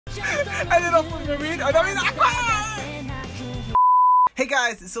And then off with Marine. I mean, hey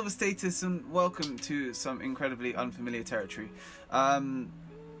guys, it's Silver Status and welcome to some incredibly unfamiliar territory.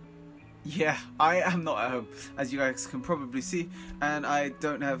 Yeah, I am not at home, as you guys can probably see, and I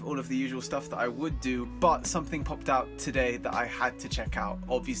don't have all of the usual stuff that I would do, but something popped out today that I had to check out.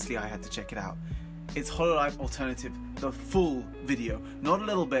 Obviously, I had to check it out. It's Hololive Alternative, the full video. Not a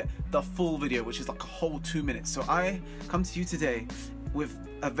little bit, the full video, which is like a whole 2 minutes. So I come to you today with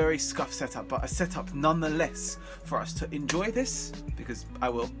a very scuffed setup, but a setup nonetheless for us to enjoy this, because I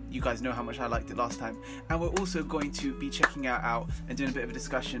will. You guys know how much I liked it last time. And we're also going to be checking it out and doing a bit of a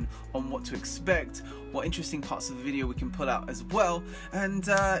discussion on what to expect, what interesting parts of the video we can pull out as well, and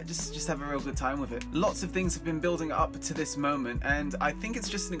just have a real good time with it. Lots of things have been building up to this moment, and I think it's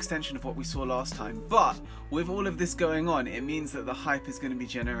just an extension of what we saw last time. But with all of this going on, it means that the hype is going to be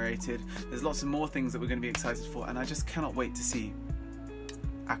generated. There's lots of more things that we're going to be excited for, and I just cannot wait to see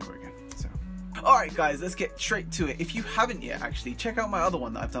Aqua again. So alright guys, let's get straight to it. If you haven't yet, actually check out my other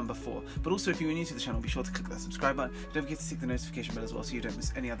one that I've done before, but also if you're new to the channel, be sure to click that subscribe button. Don't forget to tick the notification bell as well so you don't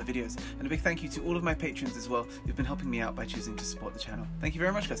miss any other videos. And a big thank you to all of my patrons as well who've been helping me out by choosing to support the channel. Thank you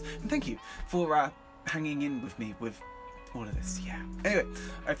very much guys, and thank you for hanging in with me with all of this. Yeah, anyway,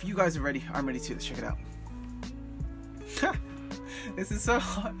 if you guys are ready, I'm ready too. Let's check it out. This is so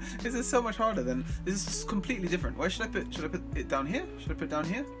hard. This is so much harder than this. Is completely different. Where should I put it down here? Should I put it down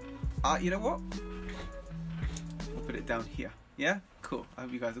here? You know what? We'll put it down here. Yeah? Cool. I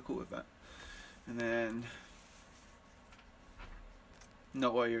hope you guys are cool with that. And then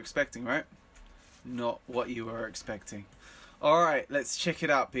not what you're expecting, right? Not what you were expecting. Alright, let's check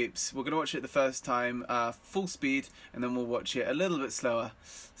it out, peeps. We're gonna watch it the first time, full speed, and then we'll watch it a little bit slower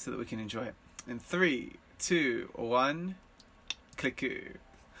so that we can enjoy it. In 3, 2, 1. Click.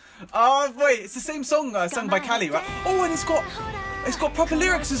 Oh wait, it's the same song sung by Callie, right? Oh, and it's got proper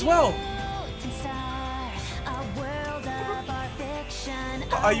lyrics as well.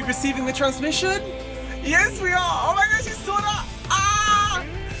 Are you receiving the transmission? Yes, we are. Oh my gosh, you saw that? Ah!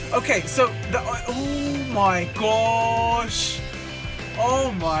 Okay, so oh my gosh.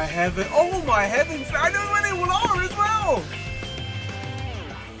 Oh my heaven. Oh my heavens. I know where they all are as well.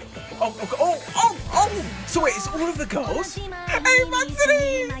 Oh, okay. Oh! So wait, it's all of the girls? Hey,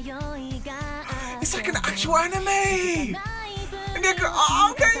 Matsuri! It's like an actual anime!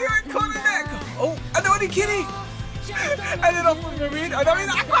 Oh, okay, you're in corner neck! Oh, and the only kitty! And then off with Marine, I mean,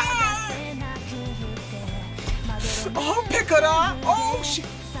 oh, Pekara! Oh,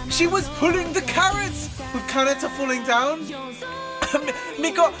 she was pulling the carrots! With Kanata falling down.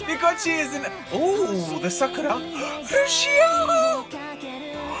 Mikochi is in... Oh, the Sakura! Lucio!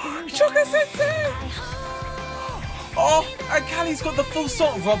 Choka Sensei! Oh, and Callie's got the full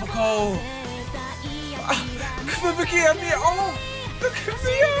song. Roboco! Fubuki and Mia! Oh! The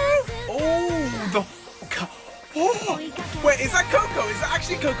Kumiya! Oh! Oh! Wait, is that Coco? Is that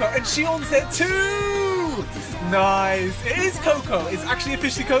actually Coco? And Shion's there too! Nice! It is Coco! It's actually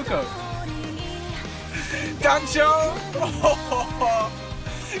officially Coco! Dancho!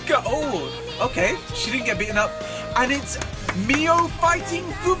 Oh! Okay, she didn't get beaten up. And it's Mio fighting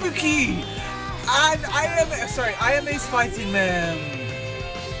Fubuki! And IMA's fighting them!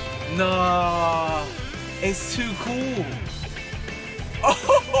 Nah! It's too cool!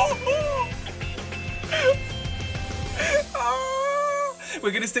 Oh.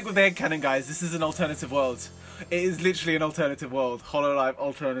 We're gonna stick with the headcanon, guys. This is an alternative world. It is literally an alternative world. Hololive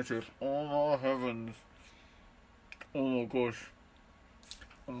Alternative. Oh my heavens. Oh my gosh.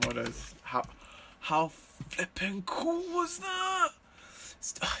 Oh my days. How flipping cool was that?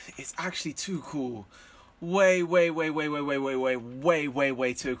 It's actually too cool. Way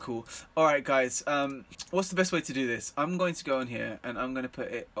too cool. Alright guys, what's the best way to do this? I'm going to go on here and I'm going to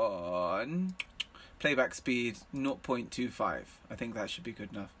put it on playback speed 0.25. I think that should be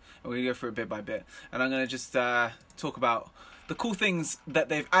good enough. And we're going to go through it bit by bit. And I'm going to just talk about the cool things that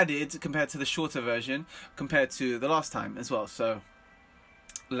they've added compared to the shorter version, compared to the last time as well. So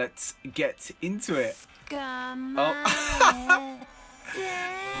let's get into it. Oh.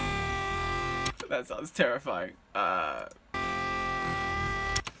 That sounds terrifying.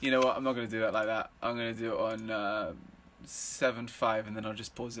 You know what? I'm not going to do that like that. I'm going to do it on 7.5 and then I'll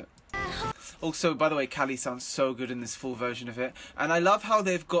just pause it. Also, by the way, Callie sounds so good in this full version of it. And I love how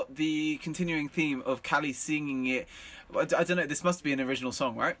they've got the continuing theme of Callie singing it. I don't know, this must be an original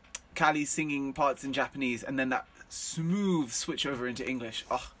song, right? Callie singing parts in Japanese and then that smooth switch over into English.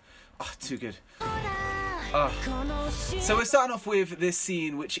 Oh, too good. So we're starting off with this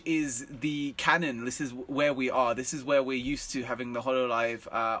scene, which is the canon. This is where we are. This is where we're used to having the Hololive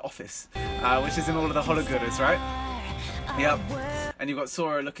office, which is in all of the Hologodas, right? Yep. And you've got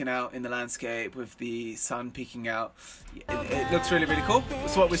Sora looking out in the landscape with the sun peeking out. It looks really, really cool.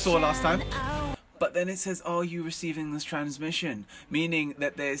 That's what we saw last time. But then it says, are you receiving this transmission? Meaning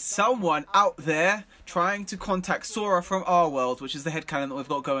that there's someone out there trying to contact Sora from our world, which is the headcanon that we've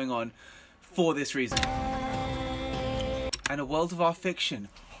got going on, for this reason. And a world of our fiction.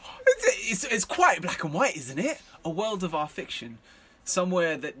 It's quite black and white, isn't it? A world of our fiction.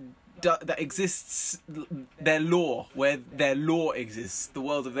 Somewhere that exists, their lore, where their lore exists. The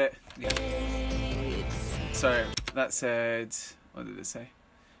world of their... Yeah. So, that said... What did it say?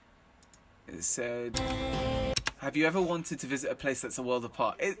 It said, have you ever wanted to visit a place that's a world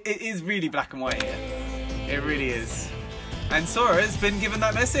apart? It is really black and white here. It really is. And Sora has been given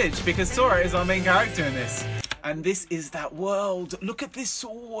that message because Sora is our main character in this. And this is that world. Look at this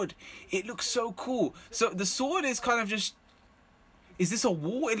sword. It looks so cool. So the sword is kind of just... Is this a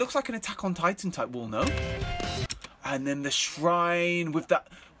wall? It looks like an Attack on Titan type wall, no? And then the shrine with the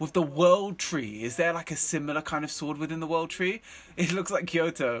world tree. Is there like a similar kind of sword within the world tree? It looks like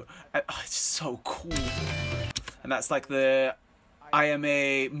Kyoto. And, oh, it's so cool. And that's like the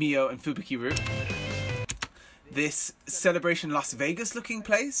Ayame, Mio, and Fubuki route. This Celebration Las Vegas looking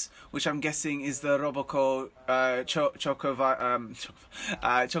place, which I'm guessing is the Roboco,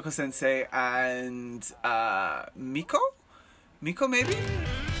 Choco Sensei, and Miko? Miko, maybe?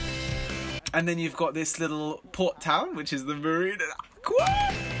 And then you've got this little port town, which is the Marine Aqua.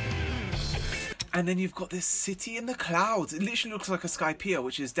 And then you've got this city in the clouds. It literally looks like a sky pier,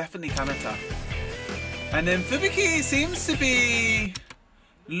 which is definitely Kanata. And then Fubuki seems to be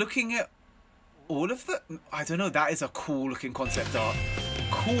looking at all of the... I don't know, that is a cool looking concept art.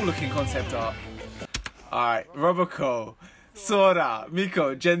 Cool looking concept art. Alright, Roboco, Sora,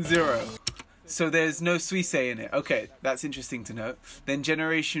 Miko, Gen 0. So there's no Suisei in it. Okay, that's interesting to note. Then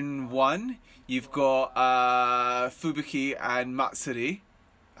Generation 1, you've got Fubuki and Matsuri.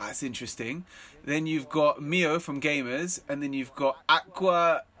 That's interesting. Then you've got Mio from Gamers. And then you've got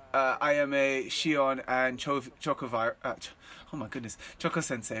Aqua, Ayame, Shion, and Choco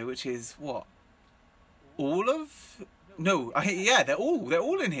Sensei, which is what? All of... No, yeah, they're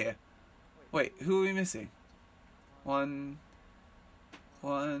all in here. Wait, who are we missing? 1,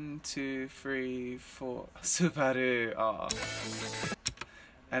 2, 3, 4. Subaru. Oh.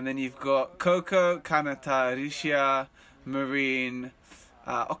 And then you've got Coco, Kanata, Rishia, Marine,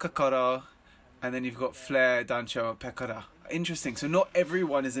 Okakoro, and then you've got Flare, Dancho, Pekora. Interesting. So not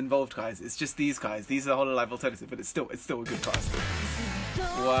everyone is involved, guys. It's just these guys. These are Hololive Alternative, but it's still a good cast.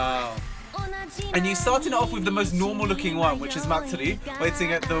 Wow. And you starting off with the most normal looking one, which is Matsuri,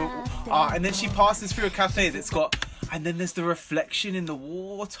 waiting at the... and then she passes through a cafe that's got... And then there's the reflection in the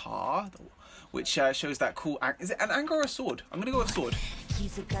water, which shows that cool... Is it an anchor or a sword? I'm going to go with sword.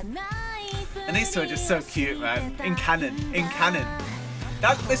 And these two are just so cute, man. In canon.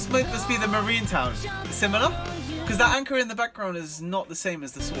 This must be the marine town. Similar? Because that anchor in the background is not the same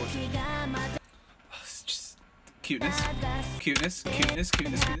as the sword. It's just cuteness. Cuteness.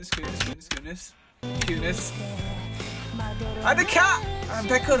 And the cat! And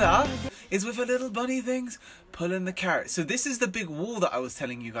Pekora is with her little bunny things pulling the carrot. So this is the big wall that I was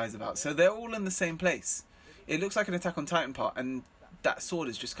telling you guys about. So they're all in the same place. It looks like an Attack on Titan part, and that sword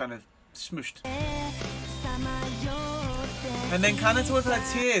is just kind of smushed. And then Kanata with her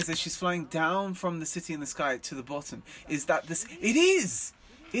tears as she's flying down from the city in the sky to the bottom. Is that this? It is!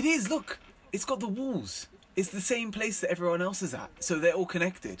 It is, look! It's got the walls. It's the same place that everyone else is at. So they're all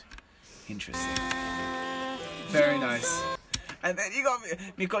connected. Interesting. Very nice. And then you got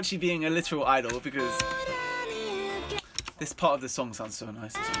Mikochi being a literal idol because this part of the song sounds so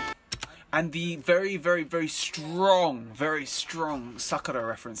nice as well. And the very, very, very strong Sakura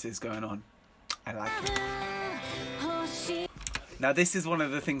references going on. I like it. Now this is one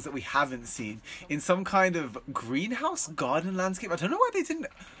of the things that we haven't seen in some kind of greenhouse garden landscape. I don't know why they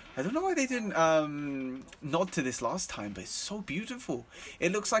didn't nod to this last time, but it's so beautiful.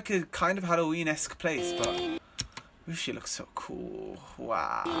 It looks like a kind of Halloween-esque place, but ooh, she looks so cool.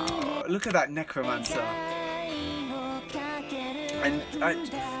 Wow. Look at that necromancer. And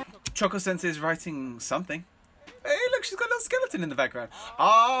Choco Sensei is writing something. Hey, look, she's got a little skeleton in the background.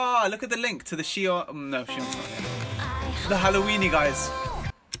 Ah, look at the link to the Shion. No, Shion's not here. The Halloweeny guys.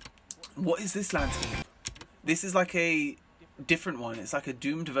 What is this landscape? This is like a different one. It's like a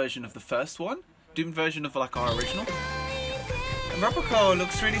doomed version of the first one. Doomed version of like our original. And Roboco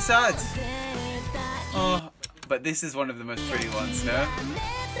looks really sad. Oh, but this is one of the most pretty ones, no?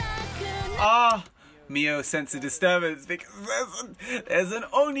 Ah, Mio sense a disturbance because there's an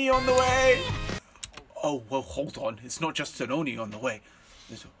Oni on the way. Oh, well, hold on. It's not just an Oni on the way.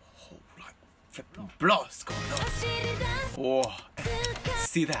 There's a whole, like, flipping blast going on. Oh,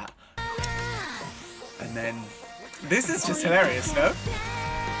 see that? And then this is just hilarious, no?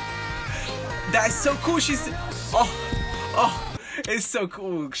 That is so cool. She's it's so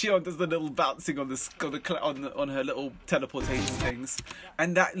cool. Shion does the little bouncing on her little teleportation things,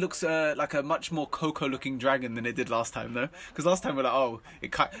 and that looks like a much more Coco-looking dragon than it did last time, though. Because last time we're like, oh,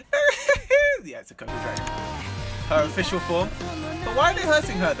 it can't. Yeah, it's a Coco dragon. Her official form. But why are they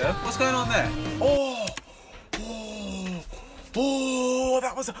hurting her though? What's going on there? Oh,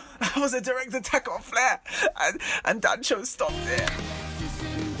 that was a direct attack on Flare, and Dancho stopped it.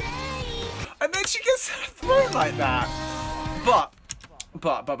 And then she gets thrown like that. But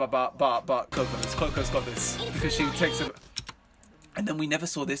Coco's got this because she takes it. And then we never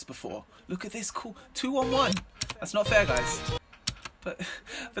saw this before. Look at this, cool 2-on-1. That's not fair, guys. But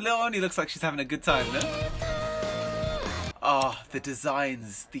Lil Oni looks like she's having a good time, no? The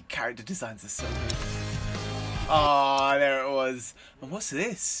designs, the character designs are so good. There it was. And what's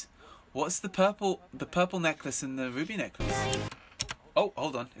this? What's the purple necklace and the ruby necklace? Oh,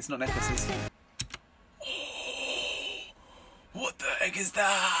 hold on, it's not necklaces. What the heck is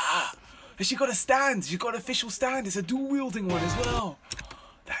that? Has she got a stand? She's got an official stand. It's a dual wielding one as well.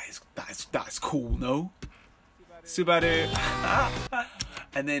 That's cool, no? Subaru.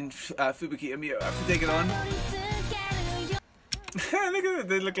 And then Fubuki and Mio have to take it on. Look at them.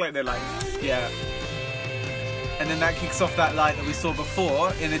 They look like they're like, yeah. And then that kicks off that light that we saw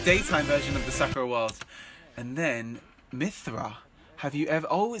before in a daytime version of the Sakura world. And then Mithra. Have you ever...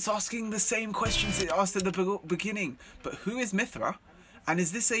 Oh, it's asking the same questions it asked at the beginning. But who is Mithra? And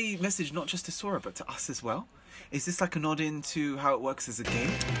is this a message not just to Sora, but to us as well? Is this like a nod into how it works as a game?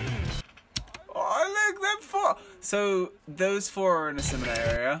 Oh, look, them four! So, those four are in a similar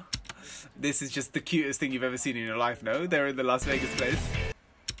area. This is just the cutest thing you've ever seen in your life, no? They're in the Las Vegas place.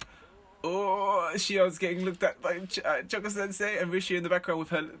 Oh, Shion's getting looked at by Choco-sensei and Rishi in the background with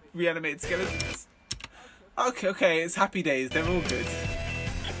her reanimated skeletons. Okay, it's happy days. They're all good.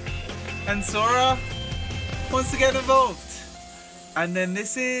 And Sora wants to get involved. And then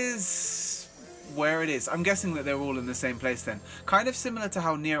this is where it is. I'm guessing that they're all in the same place then. Kind of similar to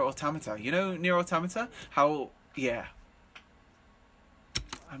how Nier Automata. You know Nier Automata? How, yeah.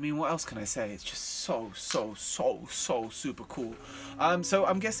 I mean, what else can I say? It's just so super cool. So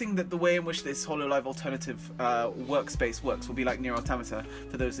I'm guessing that the way in which this Hololive Alternative workspace works will be like Nier Automata,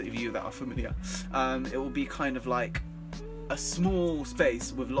 for those of you that are familiar. It will be kind of like a small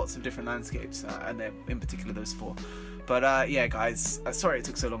space with lots of different landscapes, and they're in particular those four. But yeah, guys, sorry it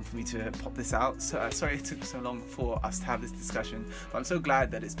took so long for me to pop this out. Sorry it took so long for us to have this discussion. But I'm so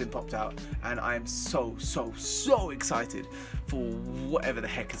glad that it's been popped out, and I'm so excited for whatever the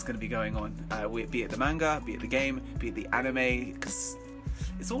heck is going to be going on. Be it the manga, be it the game, be it the anime, because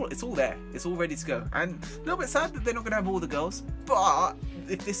it's all there. It's all ready to go. And a little bit sad that they're not going to have all the girls, but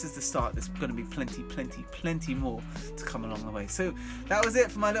if this is the start, there's going to be plenty more to come along the way. So that was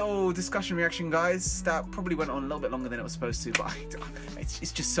it for my little discussion reaction, guys. That probably went on a little bit longer than it was supposed to, but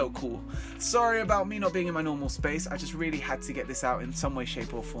it's just so cool. Sorry about me not being in my normal space. I just really had to get this out in some way,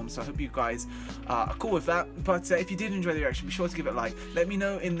 shape or form, so I hope you guys are cool with that. But if you did enjoy the reaction, be sure to give it a like. Let me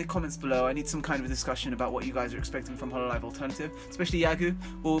know in the comments below. I need some kind of a discussion about what you guys are expecting from Hololive Alternative, especially Yagu.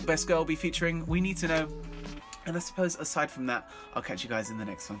 Will Best Girl be featuring? We need to know. And I suppose aside from that, I'll catch you guys in the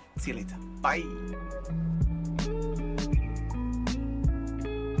next one. See you later. Bye.